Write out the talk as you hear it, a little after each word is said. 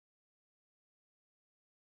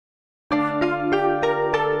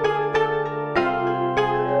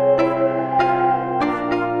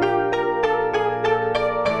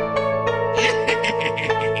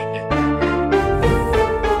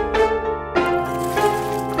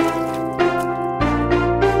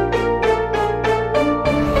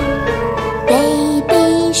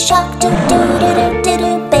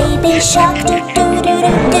shark, do do do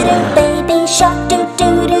do do do. Baby shark, do do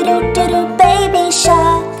do do do do. Baby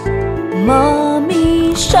shark.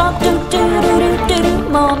 Mommy shark, do do do do do do.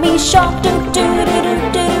 Mommy shark, do do do do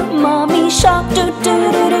do do. Mommy shark, do do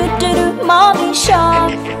do do do do. Mommy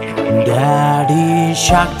shark. Daddy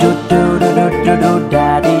shark, do do do do do do.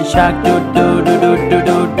 Daddy shark, do do do do do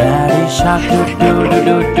do. Daddy shark, do do do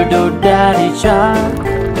do do do. Daddy shark.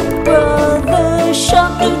 Brother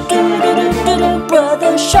shark, do do do do do do.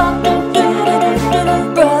 Brother shark, do do do do do do.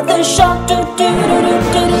 Brother shark, do do do do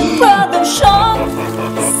do do. Brother shark.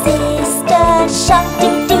 Sister shark, do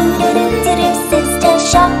do do do do do. Sister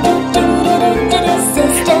shark, do do do do do do.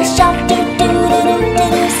 Sister shark, do do do do do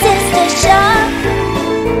do. Sister shark.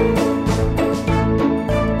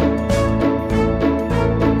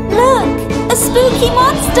 Look, a spooky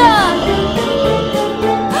monster.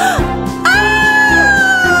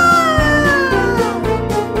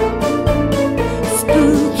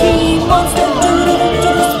 Spooky monster,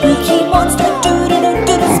 doo-doo-doo-doo. Spooky monster,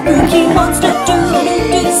 doo-doo-doo-doo. Spooky monster,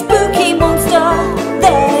 doo-doo-doo-doo. Spooky monster.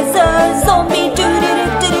 There's a zombie,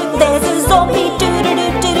 doo-doo-doo-doo. There's a zombie,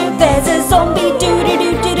 doo-doo-doo-doo. There's a zombie,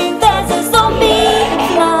 doo-doo-doo-doo. There's a zombie.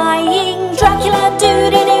 Flying Dracula,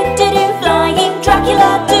 doo-doo-doo-doo. Flying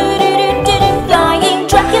Dracula, doo-doo-doo-doo. Flying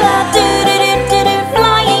Dracula, doo-doo-doo-doo.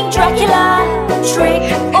 Flying Dracula. Trick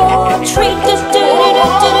or treat,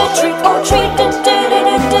 doo-doo-doo-doo. Trick or treat,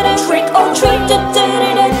 doo-doo-doo-doo. Trick or treat,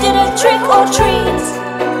 doo-doo-doo-doo. Trick or treat.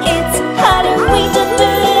 It's Halloween,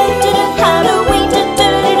 doo-doo-doo-doo. Halloween,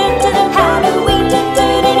 doo-doo-doo-doo. Halloween,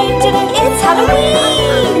 doo-doo-doo-doo. It's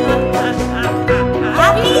Halloween.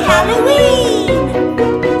 Happy Halloween.